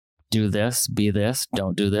do this, be this,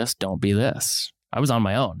 don't do this, don't be this. I was on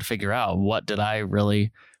my own to figure out what did I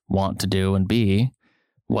really want to do and be,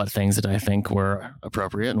 what things did I think were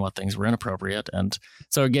appropriate and what things were inappropriate. And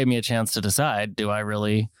so it gave me a chance to decide, do I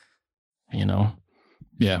really,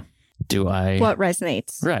 do I... What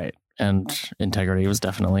resonates. Right. And integrity was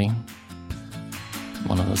definitely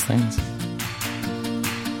one of those things.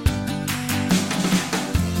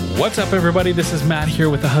 What's up, everybody? This is Matt here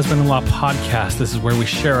with the Husband-in-Law Podcast. This is where we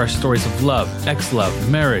share our stories of love,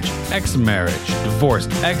 ex-love, marriage, ex-marriage, divorce,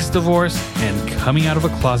 ex-divorce, and coming out of a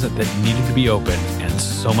closet that needed to be opened, and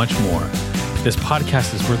so much more. This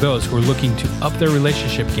podcast is for those who are looking to up their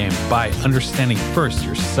relationship game by understanding first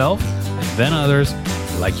yourself and then others,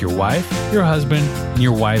 like your wife, your husband, and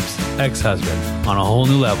your wife's ex-husband on a whole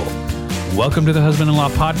new level. Welcome to the Husband-in-Law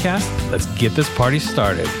Podcast. Let's get this party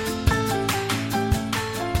started.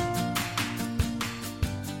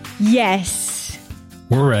 Yes.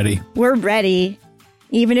 We're ready. We're ready.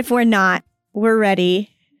 Even if we're not, we're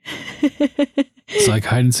ready. It's like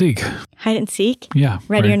hide and seek. Hide and seek? Yeah.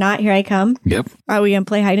 Ready right. or not, here I come. Yep. Are we going to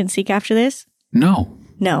play hide and seek after this? No.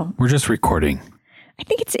 No. We're just recording. I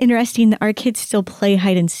think it's interesting that our kids still play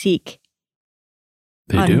hide and seek.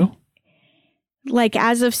 They do? Like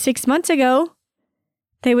as of 6 months ago,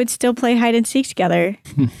 they would still play hide and seek together.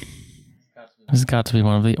 It's got to be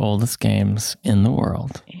one of the oldest games in the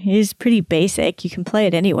world. It is pretty basic. You can play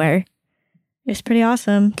it anywhere. It's pretty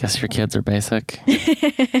awesome. Guess your kids are basic.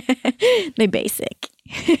 They basic.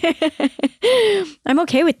 I'm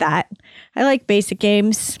okay with that. I like basic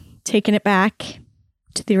games. Taking it back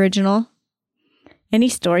to the original. Any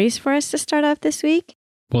stories for us to start off this week?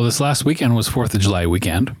 Well, this last weekend was 4th of July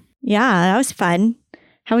weekend. Yeah, that was fun.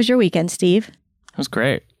 How was your weekend, Steve? It was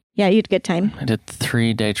great. Yeah, you had a good time. I did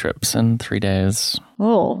 3-day trips in 3 days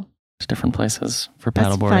Oh. to different places for That's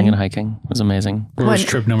paddleboarding fun. and hiking. It was amazing. Where was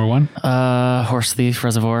trip number one? Horse Thief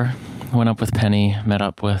Reservoir. Went up with Penny, met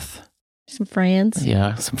up with Some friends.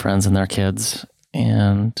 some friends and their kids,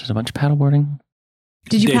 and did a bunch of paddleboarding.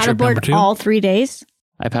 Did you Day trip number paddleboard 2? all 3 days?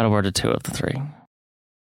 I paddleboarded 2 of the 3.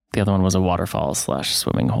 The other one was a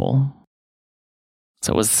waterfall/swimming hole.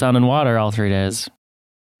 So it was sun and water all 3 days.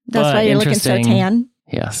 That's But why you're looking so interesting. tan.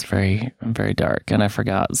 Yes, very, very dark. And I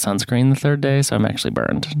forgot sunscreen the 3rd day, so I'm actually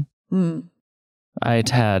burned. Mm. I'd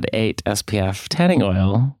had 8 SPF tanning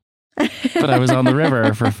oil, but I was on the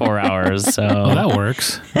river for 4 hours. So Oh, that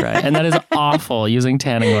works. right, and that is awful using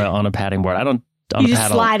tanning oil on a padding board. I don't on You a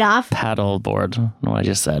just slide off. paddle board. I don't know what I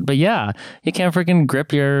just said, but yeah, you can't freaking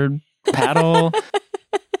grip your paddle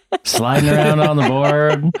sliding around on the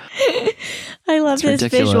board. I love It's this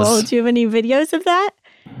ridiculous. visual. Do you have any videos of that?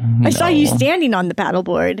 I saw you No. standing on the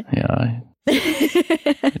paddleboard. Yeah,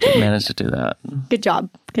 I didn't manage to do that. Good job.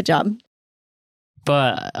 Good job.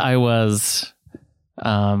 But I was,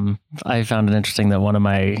 I found it interesting that one of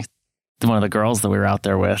the girls that we were out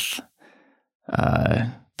there with,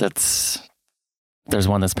 there's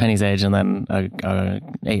one that's Penny's age and then a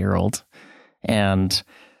 8-year-old, and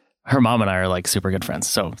her mom and I are like super good friends.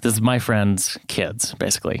 So this is my friend's kids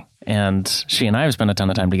basically. And she and I have spent a ton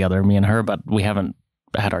of time together, me and her, but we haven't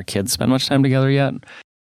had our kids spend much time together yet.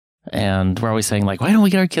 And we're always saying like, why don't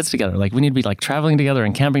we get our kids together? Like we need to be like traveling together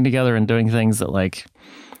and camping together and doing things that like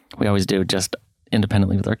we always do just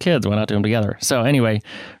independently with our kids. Why not do them together? So anyway,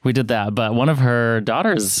 we did that. But one of her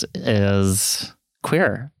daughters is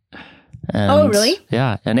queer. And, Oh, really?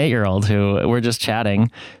 Yeah. An 8-year-old who we're just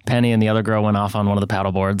chatting. Penny and the other girl went off on one of the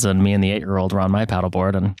paddle boards and me and the 8-year-old were on my paddle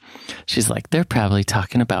board. And she's like, they're probably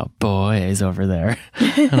talking about boys over there.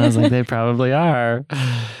 And I was like, they probably are.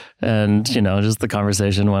 And, just the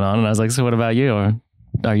conversation went on. And I was like, so what about you?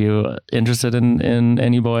 Are you interested in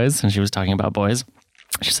any boys? And she was talking about boys.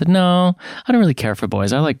 She said, no, I don't really care for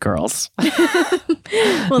boys. I like girls. Well,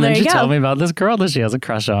 And there then you she go. told me about this girl that she has a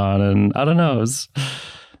crush on. And I don't know.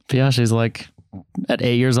 But yeah, she's like, at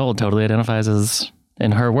 8 years old, totally identifies as,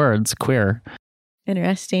 in her words, queer.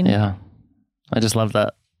 Interesting. Yeah. I just love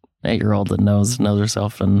that 8-year-old that knows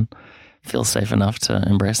herself and feels safe enough to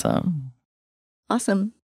embrace that.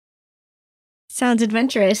 Awesome. Sounds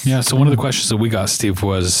adventurous. Yeah, so one of the questions that we got, Steve,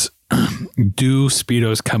 was do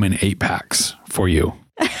Speedos come in 8-packs for you?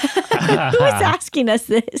 Who's asking us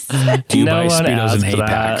this? Do you No buy one Speedos in asked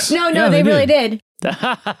 8-packs? No, Yeah, they really did.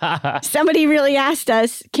 did. Somebody really asked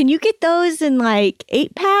us, can you get those in like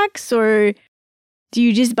 8-packs or do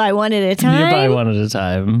you just buy one at a time? You buy one at a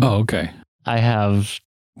time. Oh, okay. I have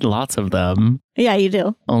lots of them, Yeah, you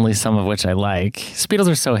do. only some of which I like. Speedos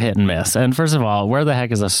are so hit and miss. And first of all, where the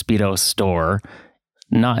heck is a Speedo store?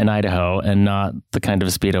 Not in Idaho, and not the kind of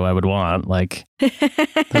Speedo I would want. Like,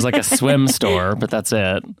 there's like a swim store, but that's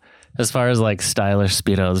it. as far as like stylish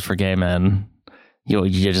Speedos for gay men,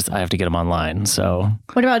 I have to get them online. So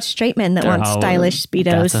What about straight men that want stylish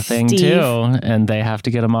Speedos? That's a thing Steve? too, and they have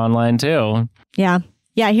to get them online too. Yeah.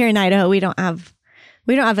 Here in Idaho, we don't have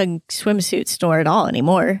a swimsuit store at all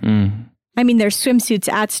anymore. I mean, there's swimsuits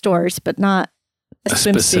at stores, but not a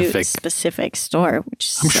swimsuit specific store,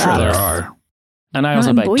 which I'm sure there are. And I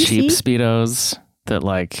also buy cheap Speedos that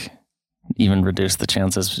like even reduce the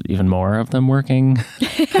chances even more of them working.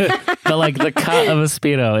 But like the cut of a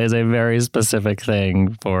Speedo is a very specific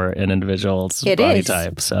thing for an individual's body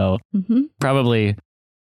type. So probably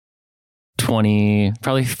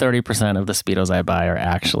 30% of the Speedos I buy are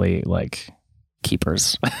actually like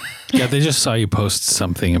keepers. Yeah, they just saw you post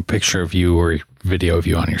something, a picture of you or video of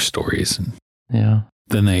you on your stories. And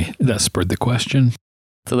then that spurred the question.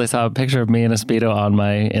 So they saw a picture of me in a Speedo on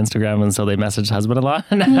my Instagram, and so they messaged husband-in-law.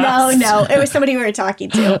 No, it was somebody we were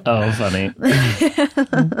talking to. Oh, funny.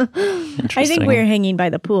 I think we were hanging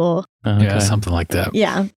by the pool. Okay. Yeah, something like that.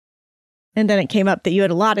 Yeah. And then it came up that you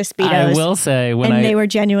had a lot of Speedos. I will say they were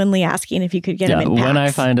genuinely asking if you could get them in packs. When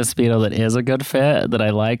I find a Speedo that is a good fit, that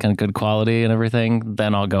I like and good quality and everything,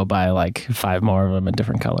 then I'll go buy like 5 more of them in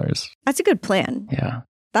different colors. That's a good plan. Yeah.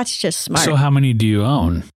 That's just smart. So how many do you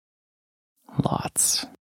own? Lots.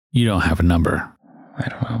 You don't have a number. I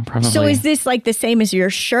don't know. Probably. So is this like the same as your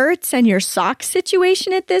shirts and your socks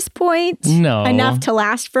situation at this point? No. Enough to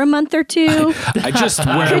last for a month or two? I just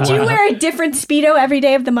wear Could you wear a different Speedo every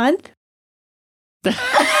day of the month?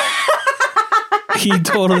 He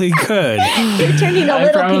totally could. You're turning a little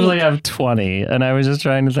I probably pink. have 20, and I was just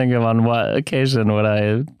trying to think of on what occasion would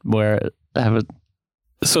I have a...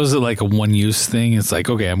 So is it like a one-use thing? It's like,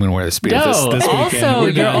 okay, I'm going to wear the Speedo No, this weekend. also,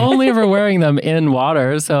 you're only ever wearing them in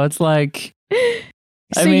water, so it's like...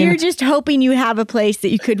 So you're just hoping you have a place that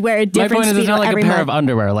you could wear a different Speedo My point is, it's not like a every pair month. of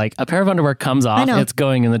underwear. Like, a pair of underwear comes off, it's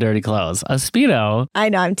going in the dirty clothes. A Speedo... I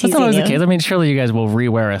know, I'm teasing that's not always you. the case. I mean, surely you guys will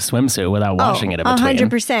rewear a swimsuit without washing it in between.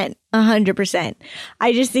 100%. 100%.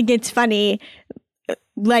 I just think it's funny.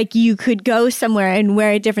 Like, you could go somewhere and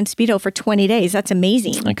wear a different Speedo for 20 days. That's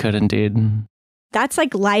amazing. I could indeed. That's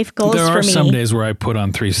like life goals there for me. There are some days where I put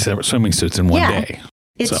on 3 separate swimming suits in one day.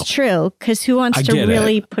 It's true, because who wants to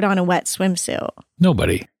really put on a wet swimsuit?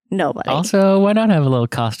 Nobody. Also, why not have a little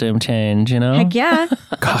costume change, you know? Heck yeah.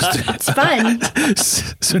 Costume. It's fun.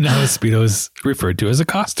 So now a Speedo is referred to as a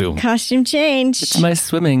costume. Costume change. It's my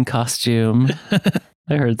swimming costume.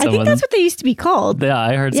 I heard someone... I think that's what they used to be called. Yeah,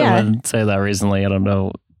 I heard someone say that recently. I don't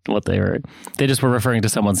know what they were. They just were referring to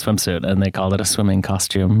someone's swimsuit, and they called it a swimming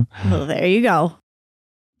costume. Well, there you go.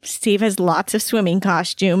 Steve has lots of swimming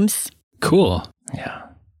costumes. Cool. Yeah.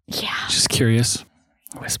 Just curious.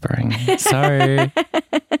 Whispering. Sorry.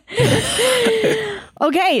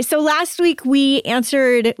 Okay, so last week we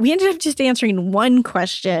ended up just answering one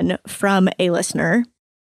question from a listener.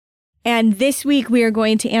 And this week we are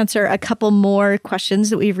going to answer a couple more questions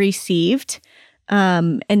that we've received.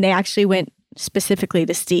 And they actually went specifically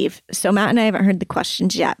to Steve. So Matt and I haven't heard the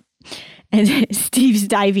questions yet. And Steve's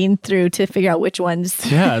diving through to figure out which ones.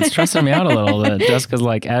 Yeah, it's stressing me out a little bit. Jessica's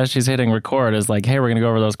like, as she's hitting record, is like, hey, we're going to go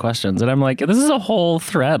over those questions. And I'm like, this is a whole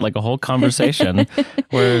thread, like a whole conversation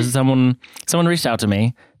where someone reached out to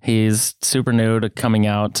me. He's super new to coming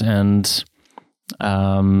out and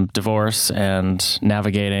divorce and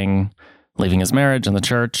navigating leaving his marriage and the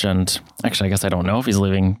church. And actually, I guess I don't know if he's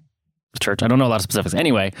leaving the church. I don't know a lot of specifics.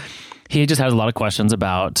 Anyway, he just has a lot of questions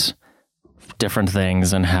about different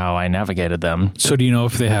things and how I navigated them. So do you know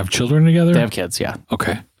if they have children together? They have kids, yeah.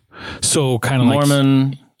 Okay. So kind of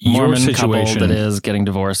Mormon situation. couple that is getting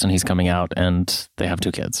divorced and he's coming out and they have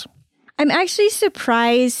 2 kids. I'm actually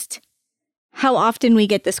surprised how often we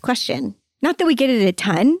get this question. Not that we get it a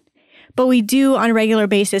ton, but we do on a regular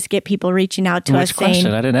basis get people reaching out to us saying... Which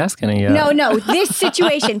question? I didn't ask any yet. No, this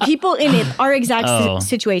situation. People in it, our exact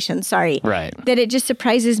situation, sorry. Right. That it just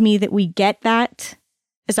surprises me that we get that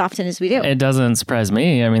as often as we do. It doesn't surprise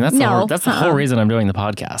me. I mean, that's the whole reason I'm doing the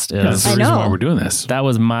podcast. That's the reason why we're doing this. That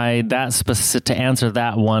was to answer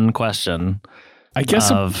that one question. I guess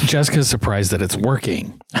Jessica's surprised that it's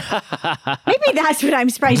working. Maybe that's what I'm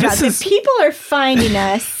surprised about. That people are finding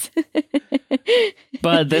us.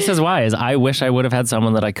 But this is why, I wish I would have had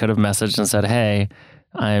someone that I could have messaged and said, hey,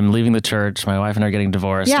 I'm leaving the church. My wife and I are getting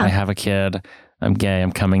divorced. Yeah. I have a kid. I'm gay.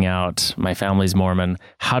 I'm coming out. My family's Mormon.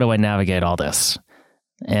 How do I navigate all this?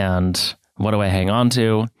 And what do I hang on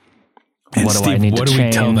to? And what Steve, do I need to change?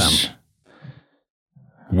 We tell them?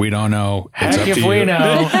 We don't know. It's Heck up if to we you.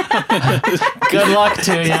 know. Good luck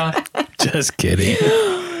to you. Just kidding.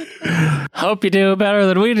 Hope you do better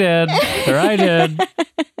than we did. Or I did.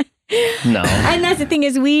 No. And that's the thing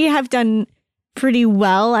is we have done pretty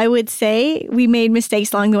well, I would say. We made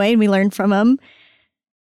mistakes along the way and we learned from them.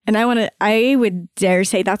 And I would dare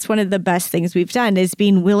say that's one of the best things we've done is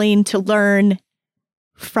being willing to learn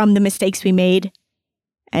from the mistakes we made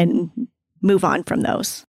and move on from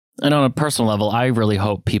those. And on a personal level, I really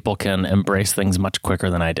hope people can embrace things much quicker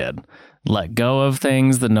than I did. Let go of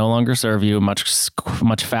things that no longer serve you much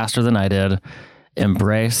faster than I did.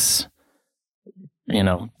 Embrace,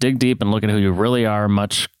 dig deep and look at who you really are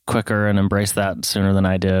much quicker and embrace that sooner than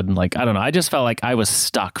I did. Like, I don't know. I just felt like I was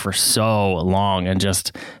stuck for so long and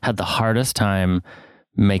just had the hardest time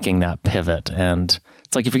making that pivot. And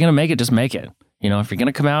it's like, if you're going to make it, just make it. If you're going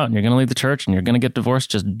to come out and you're going to leave the church and you're going to get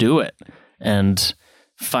divorced, just do it. And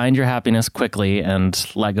find your happiness quickly and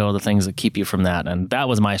let go of the things that keep you from that. And that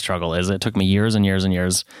was my struggle. Is it took me years and years and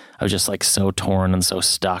years. I was just like so torn and so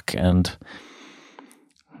stuck and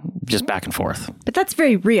just back and forth. But that's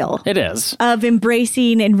very real. It is. Of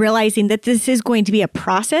embracing and realizing that this is going to be a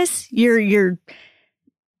process.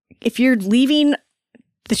 If you're leaving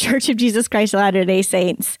the Church of Jesus Christ of Latter-day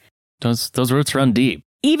Saints, those roots run deep.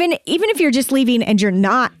 Even if you're just leaving and you're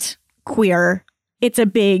not queer, it's a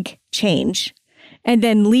big change. And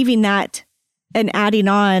then leaving that and adding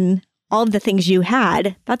on all of the things you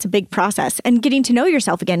had, that's a big process. And getting to know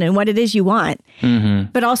yourself again and what it is you want.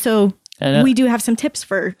 Mm-hmm. But also, we do have some tips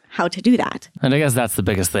for how to do that. And I guess that's the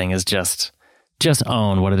biggest thing is just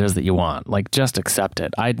own what it is that you want. Like, just accept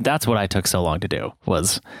it. That's what I took so long to do,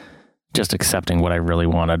 was just accepting what I really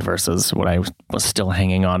wanted versus what I was still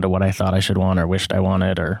hanging on to what I thought I should want or wished I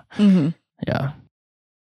wanted or, yeah.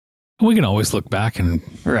 We can always look back and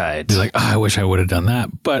be like, I wish I would have done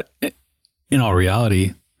that. But in all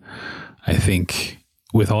reality, I think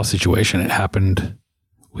with all situations, it happened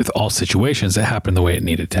the way it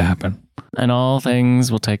needed to happen. And all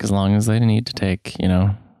things will take as long as they need to take,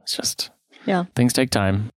 it's just, things take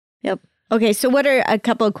time. Yep. Okay. So what are a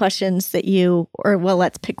couple of questions that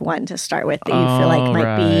let's pick one to start with that you feel like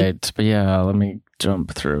might be. But yeah, let me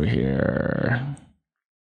jump through here.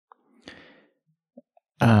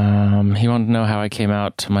 He wanted to know how I came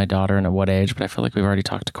out to my daughter and at what age, but I feel like we've already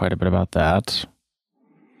talked quite a bit about that.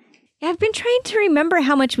 Yeah, I've been trying to remember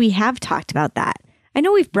how much we have talked about that. I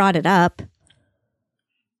know we've brought it up.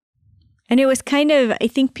 And it was kind of, I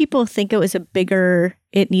think people think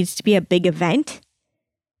it needs to be a big event.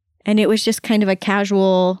 And it was just kind of a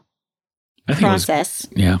casual process.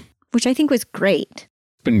 Which I think was great.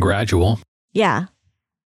 It's been gradual. Yeah.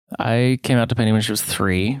 I came out to Penny when she was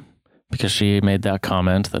 3. Because she made that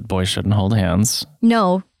comment that boys shouldn't hold hands.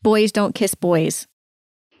 No, boys don't kiss boys.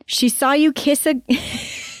 She saw you kiss a...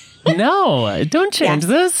 No, don't change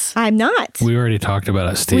this. I'm not. We already talked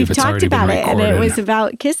about it, Steve. We've talked about it, and it was recorded.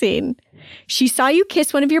 about kissing. She saw you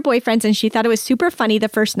kiss one of your boyfriends, and she thought it was super funny the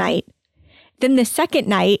first night. Then the second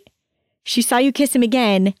night, she saw you kiss him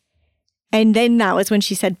again, and then that was when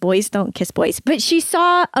she said, boys don't kiss boys. But she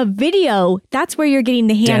saw a video. That's where you're getting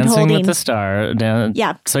the hand Dancing holding. with the star.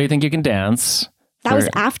 Yeah. So you think you can dance? That was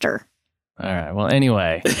after. All right. Well,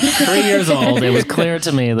 anyway, 3 years old, it was clear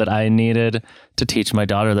to me that I needed to teach my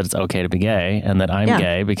daughter that it's okay to be gay and that I'm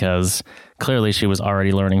gay because clearly she was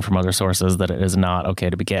already learning from other sources that it is not okay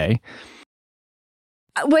to be gay.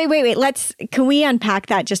 Wait. Can we unpack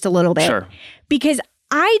that just a little bit? Sure. Because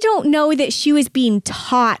I don't know that she was being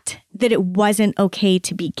taught that it wasn't okay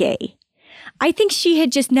to be gay. I think she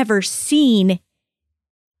had just never seen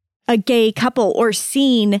a gay couple or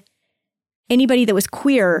seen anybody that was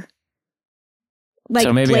queer.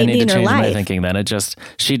 So maybe I need to change my thinking then.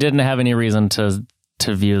 She didn't have any reason to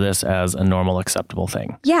view this as a normal, acceptable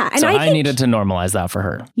thing. Yeah. And so I needed to normalize that for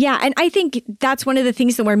her. Yeah. And I think that's one of the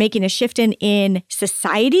things that we're making a shift in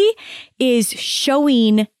society is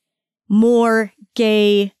showing more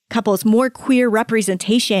gay couples, more queer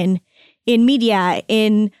representation in media,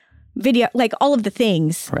 in video, like all of the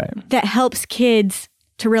things that helps kids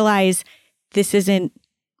to realize this isn't,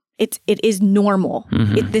 it is normal.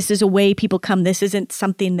 Mm-hmm. This is a way people come. This isn't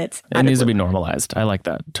something that's It needs to be normalized. I like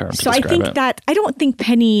that term. So I think I don't think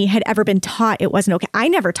Penny had ever been taught it wasn't okay. I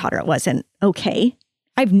never taught her it wasn't okay.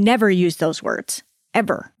 I've never used those words,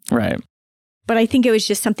 ever. Right. But I think it was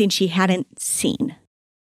just something she hadn't seen.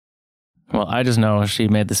 Well, I just know she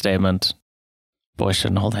made the statement, boys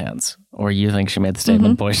shouldn't hold hands. Or you think she made the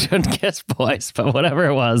statement, boys shouldn't kiss boys. But whatever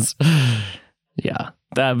it was, yeah.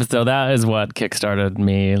 So that is what kickstarted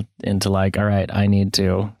me into like, all right, I need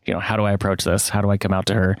to, how do I approach this? How do I come out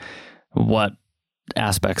to her? What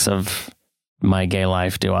aspects of my gay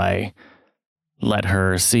life do I let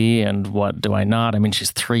her see and what do I not? I mean,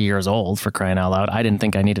 she's 3 years old, for crying out loud. I didn't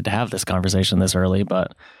think I needed to have this conversation this early,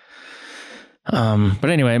 but But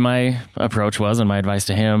anyway, my approach was, and my advice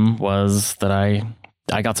to him was that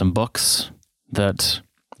I got some books that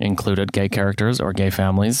included gay characters or gay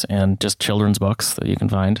families, and just children's books that you can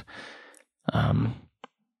find.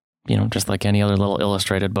 Just like any other little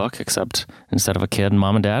illustrated book, except instead of a kid and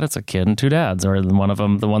mom and dad, it's a kid and two dads. Or one of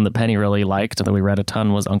them, the one that Penny really liked that we read a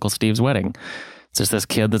ton, was Uncle Steve's Wedding. It's just this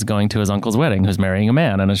kid that's going to his uncle's wedding who's marrying a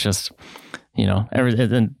man. And it's just, and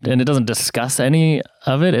it doesn't discuss any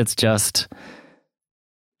of it. It's just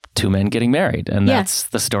two men getting married. And that's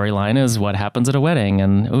the storyline, is what happens at a wedding.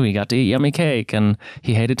 And, he got to eat yummy cake. And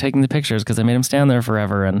he hated taking the pictures because they made him stand there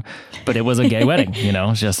forever. But it was a gay wedding,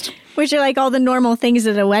 just... Which are like all the normal things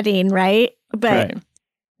at a wedding, right? But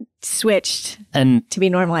switched to be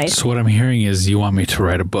normalized. So what I'm hearing is you want me to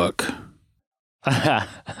write a book.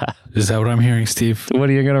 Is that what I'm hearing, Steve? What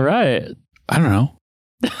are you going to write? I don't know.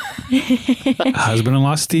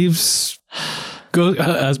 Husband-in-law Steve goes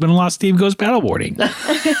paddleboarding.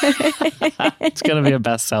 It's going to be a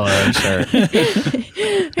bestseller, I'm sure.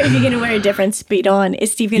 Are you going to wear a different Speedo on?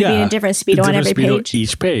 Is Steve going to be in a different Speedo on every page?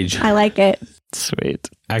 Each page. I like it. Sweet.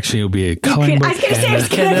 Actually, it'll be a coloring book. I was going to say it's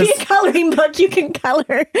going to be a coloring book. You can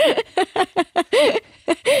color.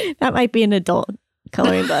 That might be an adult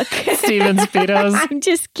coloring book. Steven Speedos. I'm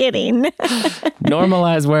just kidding.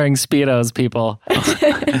 Normalize wearing Speedos, people,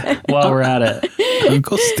 while we're at it.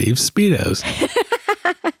 Uncle Steve Speedos.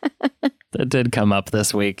 That did come up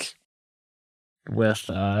this week with,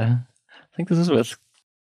 I think this is with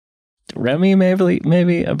Remy,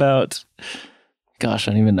 maybe about, gosh,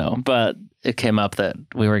 I don't even know. But it came up that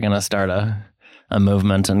we were going to start a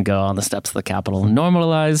movement and go on the steps of the Capitol,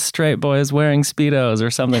 normalize straight boys wearing Speedos or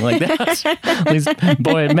something like that. These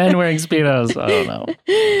men wearing Speedos. I don't know.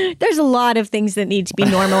 There's a lot of things that need to be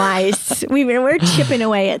normalized. We're chipping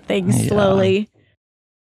away at things slowly.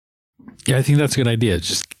 Yeah, I think that's a good idea.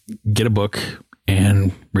 Just get a book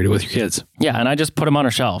and read it with your kids. Yeah, and I just put them on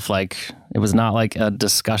a shelf. Like, it was not like a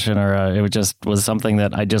discussion it was something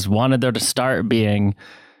that I just wanted there to start being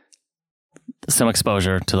some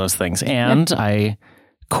exposure to those things. And I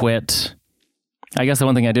quit. I guess the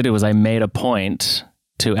one thing I did was I made a point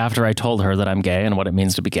to, after I told her that I'm gay and what it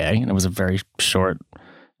means to be gay, and it was a very short,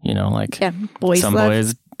 boys some love.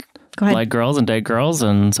 Boys like girls and date girls,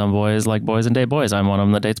 and some boys like boys and date boys. I'm one of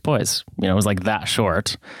them that dates boys. It was like that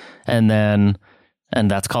short. And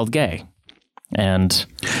that's called gay. And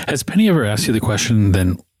has Penny ever asked you the question,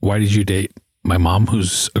 then why did you date my mom,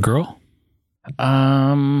 who's a girl?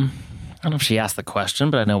 I don't know if she asked the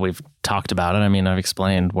question, but I know we've talked about it. I mean, I've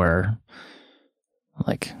explained where,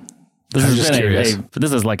 like, this is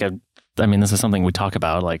something we talk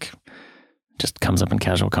about, like, just comes up in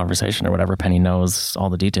casual conversation or whatever. Penny knows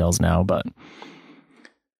all the details now, but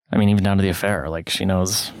I mean, even down to the affair, like, she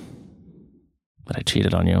knows that I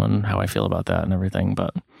cheated on you and how I feel about that and everything.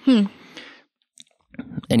 But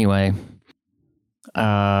anyway,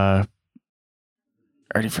 I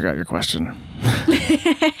already forgot your question.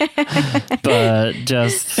 But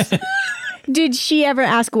just... Did she ever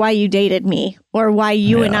ask why you dated me or why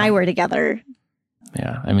you and I were together?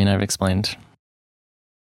 Yeah, I mean, I've explained.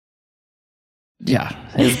 Yeah,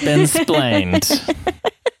 it's been explained.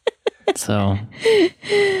 So,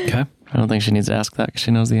 okay. I don't think she needs to ask that because she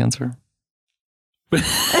knows the answer.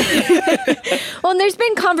 Well, and there's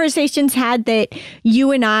been conversations had that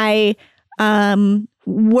you and I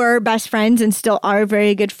were best friends and still are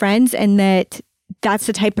very good friends, and that's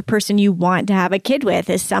the type of person you want to have a kid with,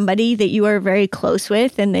 is somebody that you are very close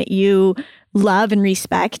with and that you love and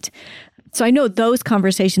respect. So I know those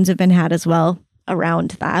conversations have been had as well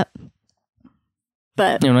around that.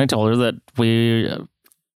 But I told her that we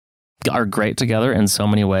are great together in so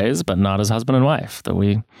many ways, but not as husband and wife. That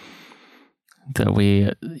we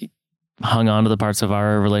hung on to the parts of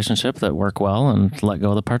our relationship that work well and let go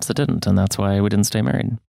of the parts that didn't. And that's why we didn't stay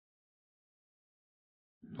married.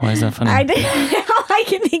 Why is that funny? I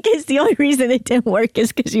can think is the only reason it didn't work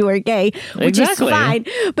is because you were gay, which is fine.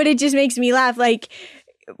 But it just makes me laugh. Like,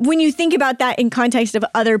 when you think about that in context of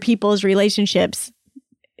other people's relationships,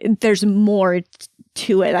 there's more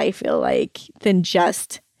to it, I feel like, than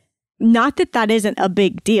just, not that that isn't a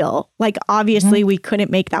big deal. Like, obviously we couldn't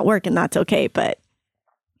make that work and that's okay. But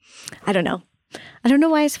I don't know. I don't know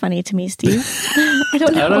why it's funny to me, Steve. I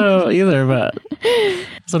don't know. I don't know either, but I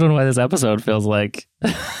also don't know why this episode feels like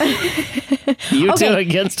you two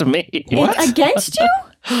against me. What? Against you?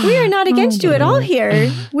 We are not against you at all here.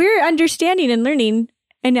 We're understanding and learning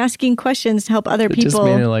and asking questions to help other people. Just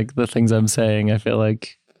meaning like the things I'm saying, I feel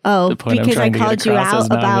like the point because I'm I called you out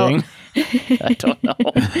about... I don't know.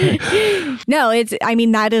 No,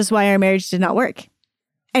 that is why our marriage did not work.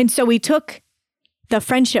 And so we took the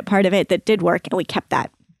friendship part of it that did work, and we kept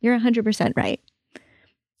that. You're 100% right.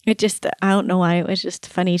 It just, I don't know why, it was just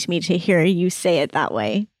funny to me to hear you say it that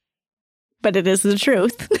way. But it is the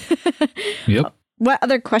truth. Yep. What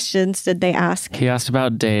other questions did they ask? He asked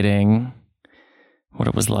about dating, what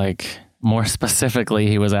it was like. More specifically,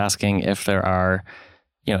 he was asking if there are,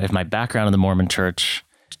 if my background in the Mormon church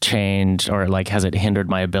changed, or like, has it hindered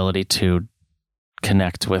my ability to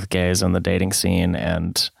connect with gays in the dating scene?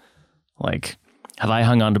 And like, have I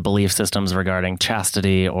hung on to belief systems regarding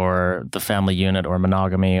chastity or the family unit or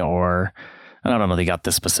monogamy, or I don't know if he got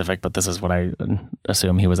this specific, but this is what I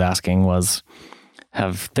assume he was asking was,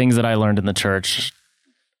 have things that I learned in the church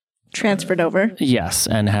transferred over? Yes.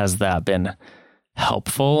 And has that been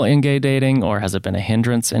helpful in gay dating, or has it been a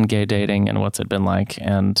hindrance in gay dating, and what's it been like?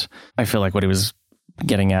 And I feel like what he was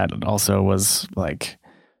getting at also was like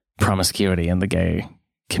promiscuity in the gay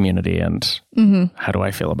community, and how do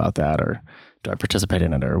I feel about that, or do I participate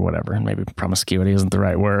in it, or whatever? And maybe promiscuity isn't the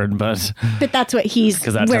right word, but that's what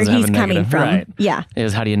that where he's coming from. Right. Yeah.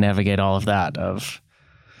 Is how do you navigate all of that of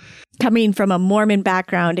coming from a Mormon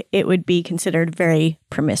background, it would be considered very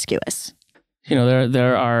promiscuous.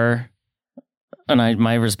 There are, and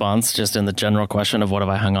my response just in the general question of what have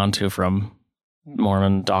I hung on to from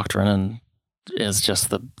Mormon doctrine, and is just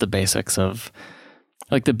the basics of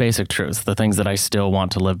like the basic truths, the things that I still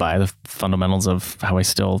want to live by, the fundamentals of how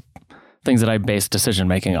things that I base decision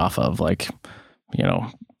making off of, like,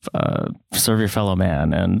 serve your fellow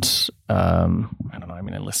man. And I don't know,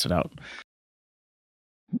 I listed out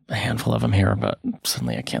a handful of them here, but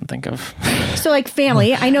suddenly I can't think of. So like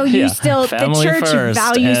family, I know you still, the church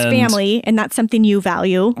values family, and that's something you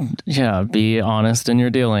value. Yeah, be honest in your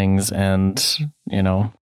dealings, and,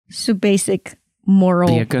 So basic moral.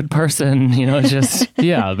 Be a good person, just,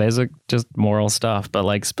 basic, just moral stuff. But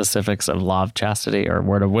like specifics of law of chastity or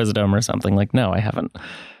word of wisdom or something, like, no, I haven't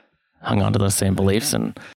hung on to those same beliefs.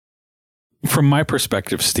 And from my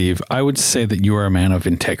perspective, Steve, I would say that you are a man of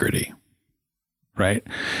integrity, right?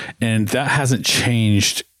 And that hasn't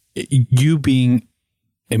changed. You being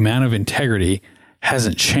a man of integrity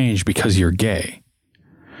hasn't changed because you're gay.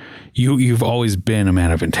 You've always been a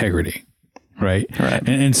man of integrity. Right.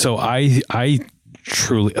 And so I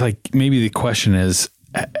truly, like, maybe the question is,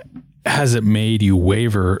 has it made you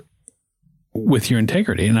waver with your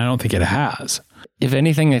integrity? And I don't think it has. If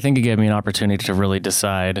anything, I think it gave me an opportunity to really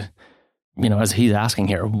decide, as he's asking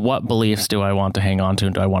here, what beliefs do I want to hang on to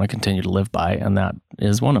and do I want to continue to live by? And that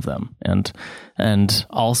is one of them. And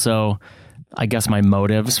also, I guess my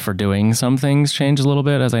motives for doing some things changed a little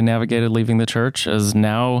bit as I navigated leaving the church, as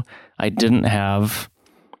now I didn't have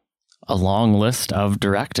a long list of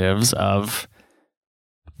directives of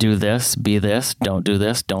do this, be this, don't do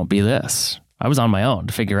this, don't be this. I was on my own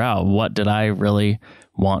to figure out what did I really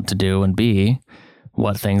want to do and be,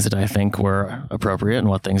 what things did I think were appropriate and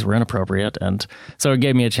what things were inappropriate. And so it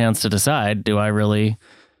gave me a chance to decide, do I really,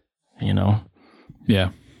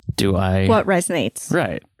 do I... What resonates.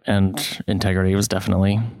 Right. And integrity was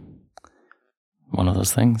definitely one of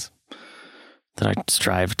those things that I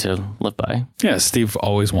strive to live by. Yeah, Steve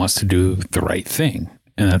always wants to do the right thing,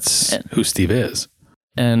 and that's who Steve is.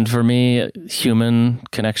 And for me, human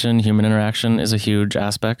connection, human interaction is a huge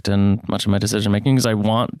aspect in much of my decision making, because I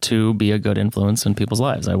want to be a good influence in people's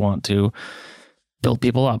lives. I want to build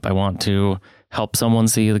people up. I want to help someone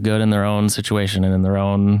see the good in their own situation and in their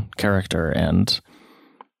own character. And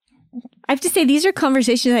I have to say, these are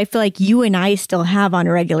conversations I feel like you and I still have on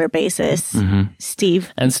a regular basis,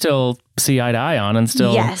 Steve. And still see eye to eye on, and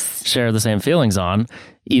still share the same feelings on,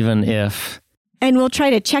 even if... And we'll try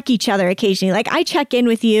to check each other occasionally. Like, I check in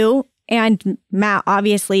with you and Matt,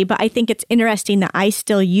 obviously, but I think it's interesting that I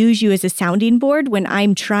still use you as a sounding board when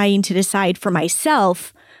I'm trying to decide for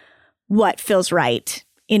myself what feels right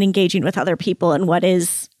in engaging with other people and what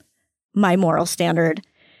is my moral standard.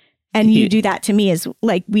 And you do that to me as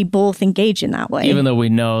like we both engage in that way. Even though we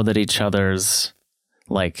know that each other's,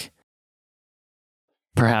 like,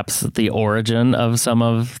 perhaps the origin of some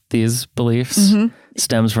of these beliefs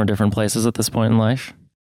stems from different places at this point in life.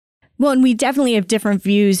 Well, and we definitely have different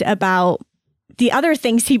views about the other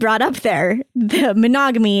things he brought up there, the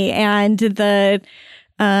monogamy and the...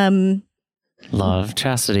 law of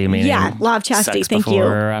chastity, meaning law of chastity, sex thank you.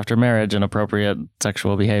 Before or after marriage, and appropriate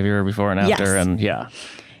sexual behavior before and after, and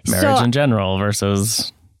marriage in general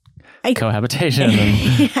versus cohabitation.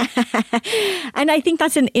 And I think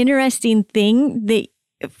that's an interesting thing that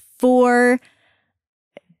for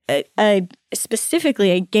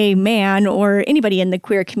specifically a gay man or anybody in the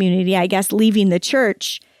queer community, I guess, leaving the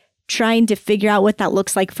church, trying to figure out what that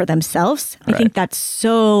looks like for themselves. I think that's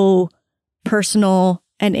so personal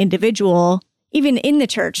and individual. even in the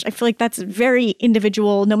church. I feel like that's very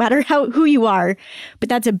individual, no matter who you are. But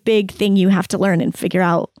that's a big thing you have to learn and figure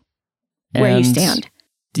out where you stand.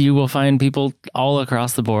 You will find people all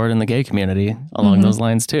across the board in the gay community along those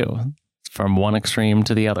lines too, from one extreme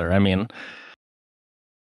to the other. I mean,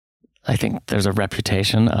 I think there's a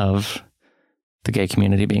reputation of the gay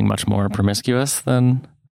community being much more promiscuous than,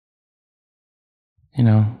 Do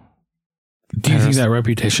you think that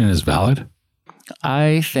reputation is valid?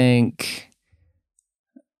 I think...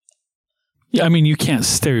 Yeah, I mean, you can't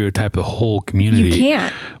stereotype the whole community. You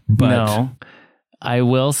can't. But no. I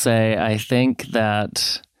will say, I think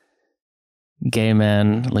that gay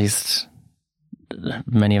men, at least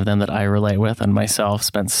many of them that I relate with and myself,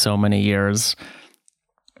 spent so many years,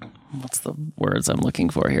 what's the words I'm looking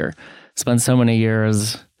for here? Spent so many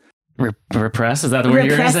years repress, is that the word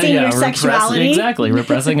you're going to say? Repressing your sexuality. Exactly.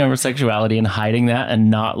 Repressing our sexuality and hiding that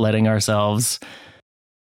and not letting ourselves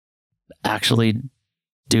actually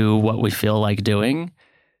do what we feel like doing.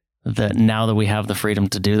 That now that we have the freedom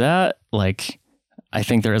to do that, like, I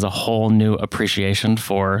think there is a whole new appreciation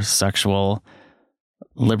for sexual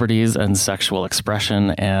liberties and sexual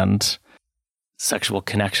expression and sexual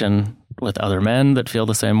connection with other men that feel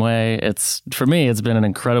the same way. For me, it's been an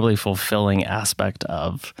incredibly fulfilling aspect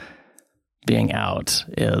of being out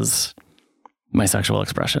is my sexual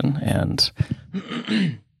expression. And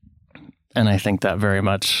I think that very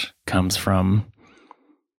much comes from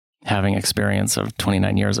having experience of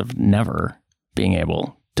 29 years of never being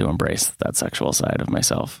able to embrace that sexual side of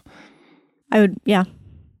myself. I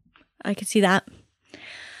could see that.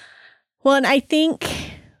 Well, and I think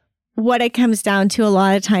what it comes down to a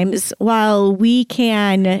lot of times, while we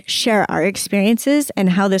can share our experiences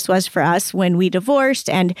and how this was for us when we divorced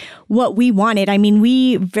and what we wanted, I mean,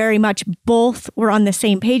 we very much both were on the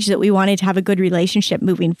same page that we wanted to have a good relationship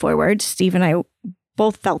moving forward. Steve and I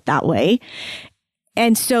both felt that way.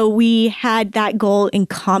 And so we had that goal in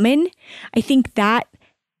common. I think that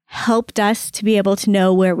helped us to be able to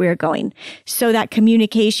know where we're going. So that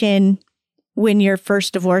communication when you're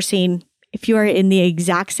first divorcing, if you are in the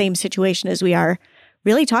exact same situation as we are,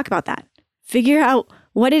 really talk about that. Figure out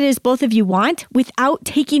what it is both of you want without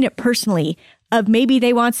taking it personally of maybe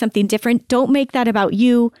they want something different. Don't make that about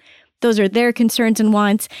you. Those are their concerns and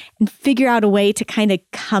wants, and figure out a way to kind of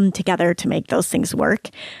come together to make those things work.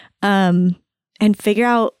 And figure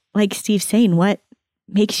out, like Steve's saying, what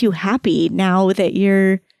makes you happy now that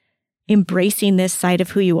you're embracing this side of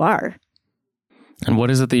who you are. And what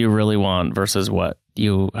is it that you really want versus what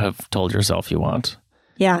you have told yourself you want?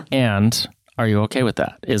 Yeah. And are you okay with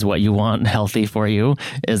that? Is what you want healthy for you?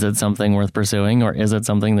 Is it something worth pursuing, or is it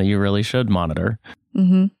something that you really should monitor?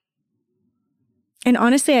 Mm-hmm. And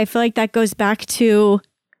honestly, I feel like that goes back to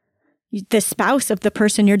the spouse of the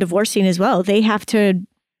person you're divorcing as well. They have to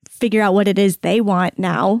figure out what it is they want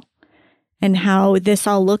now and how this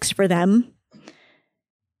all looks for them.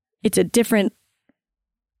 It's a different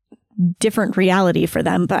reality for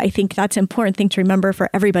them. But I think that's an important thing to remember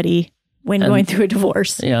for everybody when going through a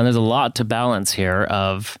divorce. Yeah, and there's a lot to balance here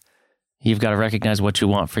of you've got to recognize what you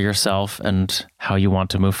want for yourself and how you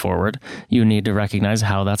want to move forward. You need to recognize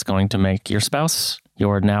how that's going to make your spouse,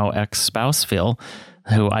 your now ex-spouse, feel,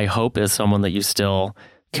 who I hope is someone that you still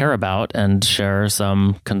care about and share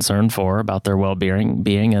some concern for about their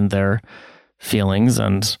well-being and their feelings.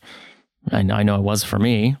 And I know it was for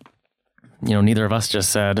me. Neither of us just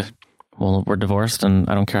said, well, we're divorced and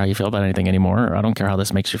I don't care how you feel about anything anymore, or I don't care how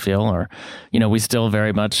this makes you feel, or, we still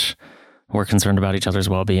very much were concerned about each other's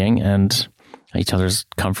well-being and each other's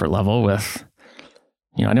comfort level with,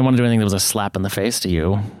 I didn't want to do anything that was a slap in the face to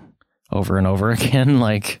you over and over again.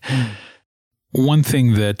 Like, one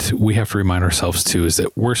thing that we have to remind ourselves too is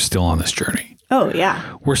that we're still on this journey. Oh,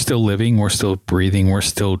 yeah. We're still living. We're still breathing. We're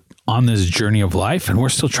still on this journey of life, and we're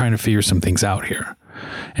still trying to figure some things out here.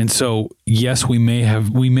 And so, yes, we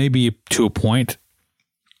may be to a point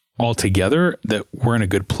altogether that we're in a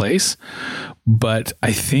good place. But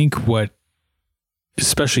I think what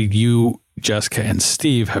especially you, Jessica, and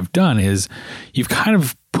Steve have done is you've kind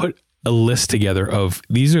of put a list together of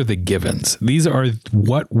these are the givens. These are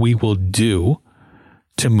what we will do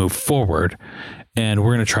to move forward. And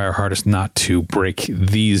we're going to try our hardest not to break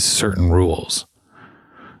these certain rules.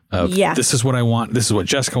 This is what I want. This is what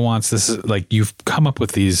Jessica wants. This is like, you've come up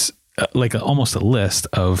with these, almost a list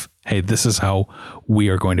of, hey, this is how we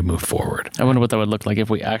are going to move forward. I wonder what that would look like if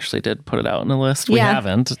we actually did put it out in a list. We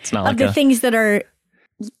haven't. It's not like the things that are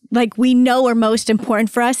like, we know are most important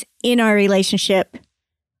for us in our relationship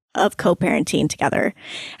of co-parenting together.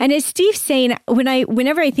 And as Steve's saying,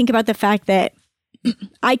 whenever I think about the fact that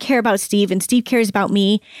I care about Steve and Steve cares about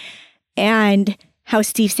me, and how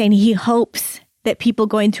Steve's saying he hopes that people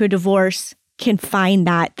going through a divorce can find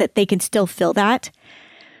that they can still feel that.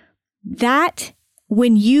 That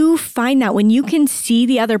when you find that, when you can see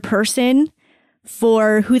the other person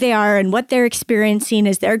for who they are and what they're experiencing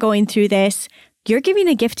as they're going through this, you're giving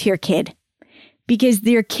a gift to your kid, because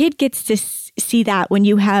your kid gets to see that when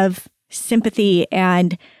you have sympathy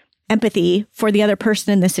and empathy for the other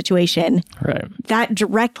person in the situation. Right. That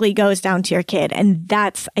directly goes down to your kid. And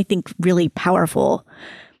that's, I think, really powerful,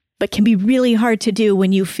 but can be really hard to do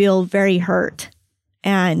when you feel very hurt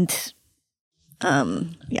and,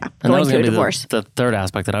 And going through a divorce. The third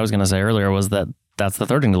aspect that I was going to say earlier was that that's the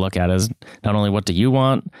third thing to look at is not only what do you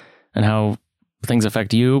want and how things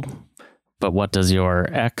affect you, but what does your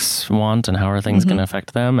ex want and how are things going to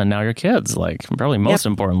affect them? And now your kids, like probably most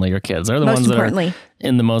importantly, your kids. They're the ones that are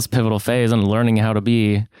in the most pivotal phase and learning how to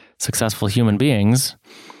be successful human beings.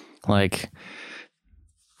 Like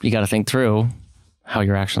you got to think through how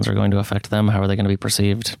your actions are going to affect them. How are they going to be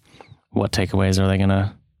perceived? What takeaways are they going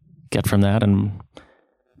to get from that? And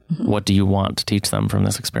what do you want to teach them from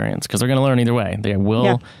this experience? Because they're going to learn either way. They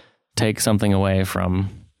will take something away from,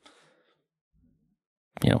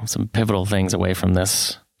 some pivotal things away from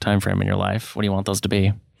this time frame in your life. What do you want those to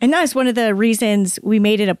be? And that's one of the reasons we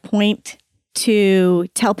made it a point to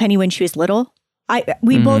tell Penny when she was little.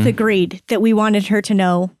 We both agreed that we wanted her to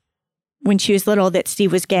know when she was little that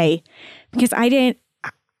Steve was gay, because I didn't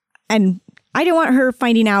want her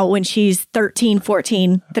finding out when she's 13,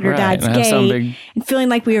 14 that her dad's gay and feeling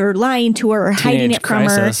like we were lying to her or hiding it from her.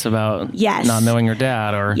 Crisis about not knowing her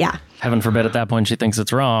dad, or heaven forbid at that point she thinks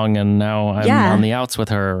it's wrong and now I'm on the outs with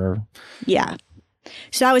her. Yeah.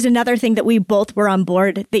 So that was another thing that we both were on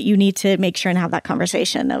board, that you need to make sure and have that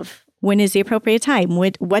conversation of when is the appropriate time?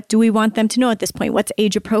 What do we want them to know at this point? What's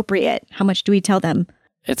age appropriate? How much do we tell them?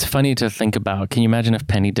 It's funny to think about. Can you imagine if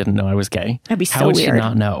Penny didn't know I was gay? That'd be so How would weird. she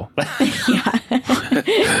not know? Well,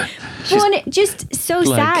 and it just so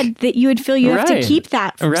sad that you would feel you have to keep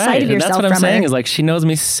that side of yourself. That's what I'm saying is like, she knows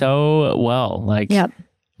me so well. Like,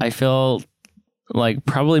 I feel like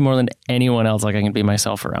probably more than anyone else, like I can be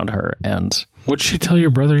myself around her. And what did she tell your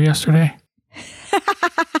brother yesterday?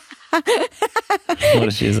 what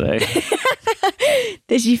did she say?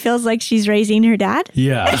 That she feels like she's raising her dad?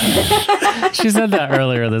 Yeah. She said that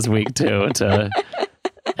earlier this week too, to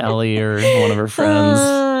Ellie or one of her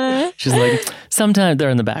friends. She's like, sometimes they're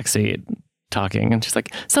in the backseat talking, and she's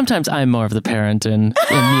like, sometimes I'm more of the parent and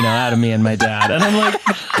out of me and my dad. And I'm like,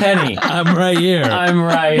 Penny, I'm right here. I'm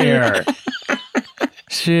right here.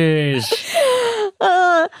 Sheesh.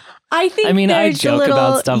 I joke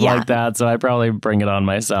about stuff like that, so I probably bring it on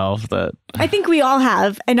myself. That I think we all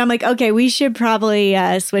have. And I'm like, okay, we should probably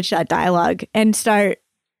switch that dialogue and start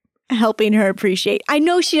helping her appreciate. I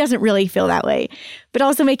know she doesn't really feel that way, but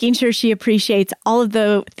also making sure she appreciates all of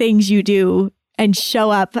the things you do and show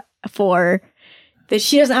up for, that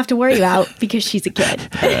she doesn't have to worry about because she's a kid.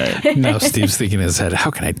 Right. Now Steve's thinking in his head,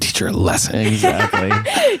 how can I teach her a lesson? Exactly.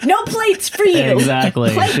 No plates for you.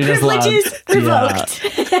 Exactly. Plate privileges revoked.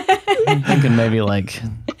 I'm thinking maybe like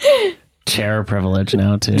chair privilege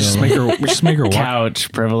now too. Just make her walk.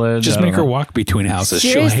 Couch privilege. Just make her walk between houses.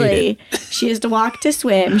 Seriously, she'll hate it. She has to walk to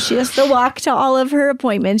swim. She has to walk to all of her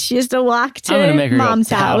appointments. She has to walk to I'm gonna make her mom's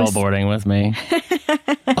go house. paddleboarding with me.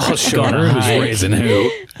 I'll show her who's raising who.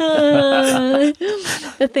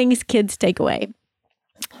 The things kids take away.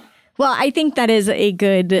 Well, I think that is a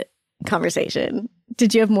good conversation.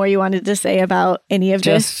 Did you have more you wanted to say about any of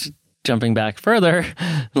this? Just jumping back further,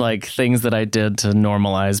 like things that I did to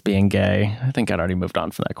normalize being gay. I think I'd already moved on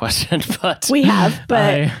from that question, but we have.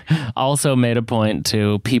 But I also made a point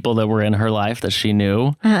to people that were in her life that she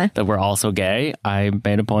knew that were also gay. I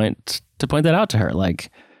made a point to point that out to her, like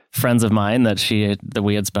friends of mine that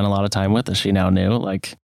we had spent a lot of time with that she now knew.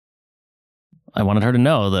 Like, I wanted her to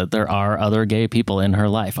know that there are other gay people in her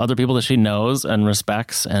life, other people that she knows and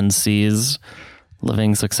respects and sees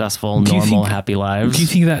living successful, normal, happy lives. Do you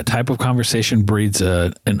think that type of conversation breeds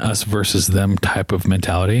an us versus them type of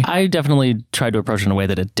mentality? I definitely tried to approach it in a way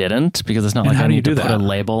that it didn't, because it's not like I need to put a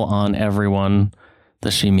label on everyone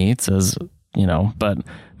that she meets as, but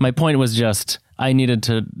my point was just I needed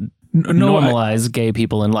to normalize gay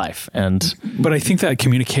people in life. But I think that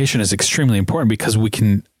communication is extremely important, because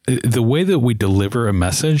the way that we deliver a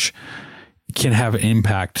message can have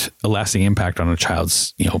a lasting impact on a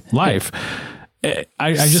child's, life.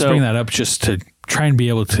 I just bring that up just to try and be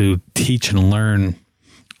able to teach and learn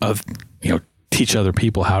teach other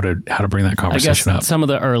people how to bring that conversation up. Some of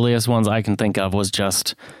the earliest ones I can think of was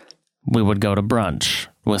just, we would go to brunch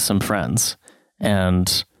with some friends,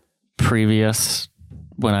 and previous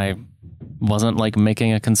when I wasn't like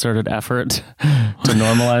making a concerted effort to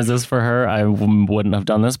normalize this for her, I wouldn't have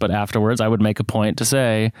done this. But afterwards, I would make a point to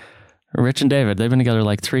say, Rich and David, they've been together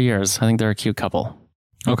like 3 years. I think they're a cute couple.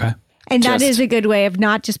 Okay. And that is a good way of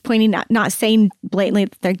not just pointing out, not saying blatantly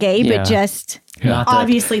that they're gay, but just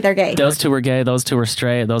obviously they're gay. Those two were gay. Those two were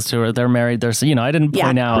straight. Those two they're married. They're, I didn't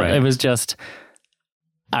point out. Right. It was just,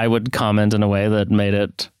 I would comment in a way that made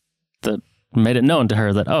it known to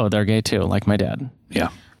her that, oh, they're gay too, like my dad. Yeah.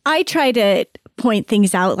 I try to point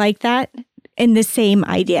things out like that in the same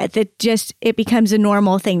idea that just it becomes a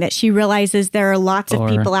normal thing that she realizes there are lots of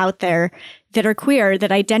people out there that are queer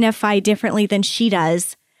that identify differently than she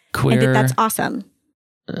does. Queer. And that's awesome.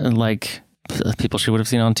 Like people she would have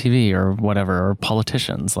seen on TV or whatever, or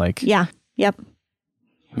politicians. Like, yeah. Yep.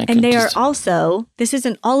 And they are also, this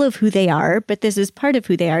isn't all of who they are, but this is part of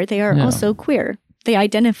who they are. They are also queer. They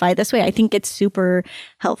identify this way. I think it's super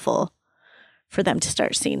helpful for them to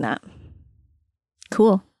start seeing that.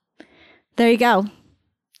 Cool. There you go.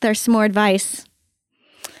 There's some more advice.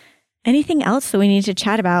 Anything else that we need to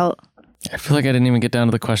chat about? I feel like I didn't even get down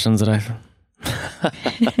to the questions that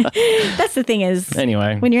That's the thing is,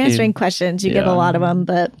 anyway, when you're answering questions, you give a lot of them,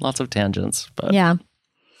 but lots of tangents. But yeah.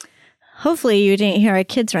 Hopefully you didn't hear our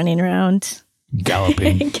kids running around.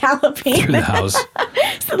 Galloping through the house.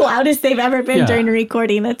 It's the loudest they've ever been during a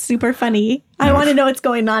recording. That's super funny. I want to know what's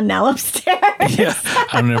going on now upstairs. Yeah,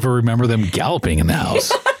 I don't ever remember them galloping in the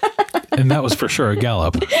house. And that was for sure a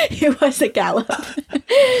gallop. It was a gallop.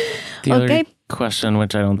 The other question,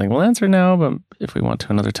 which I don't think we'll answer now, but if we want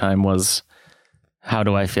to another time, was how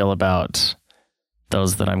do I feel about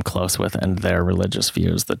those that I'm close with and their religious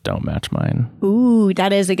views that don't match mine? Ooh,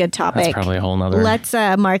 that is a good topic. That's probably a whole nother. Let's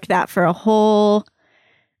mark that for a whole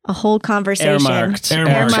conversation.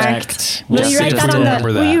 Airmarked. Will you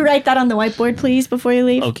write that on the whiteboard, please, before you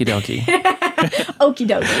leave? Okie dokie. Okie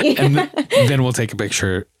dokie. And then we'll take a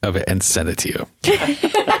picture of it and send it to you.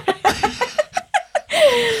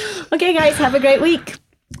 Okay, guys, have a great week.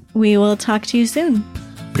 We will talk to you soon.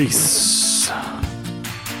 Peace.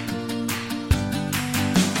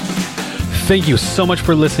 Thank you so much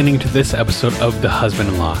for listening to this episode of The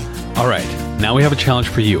Husband-in-Law. All right, now we have a challenge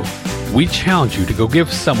for you. We challenge you to go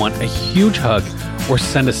give someone a huge hug or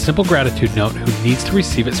send a simple gratitude note who needs to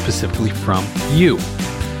receive it specifically from you.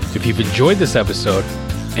 If you've enjoyed this episode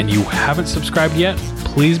and you haven't subscribed yet,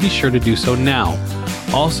 please be sure to do so now.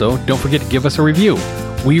 Also, don't forget to give us a review.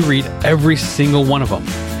 We read every single one of them.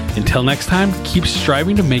 Until next time, keep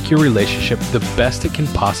striving to make your relationship the best it can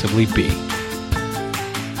possibly be.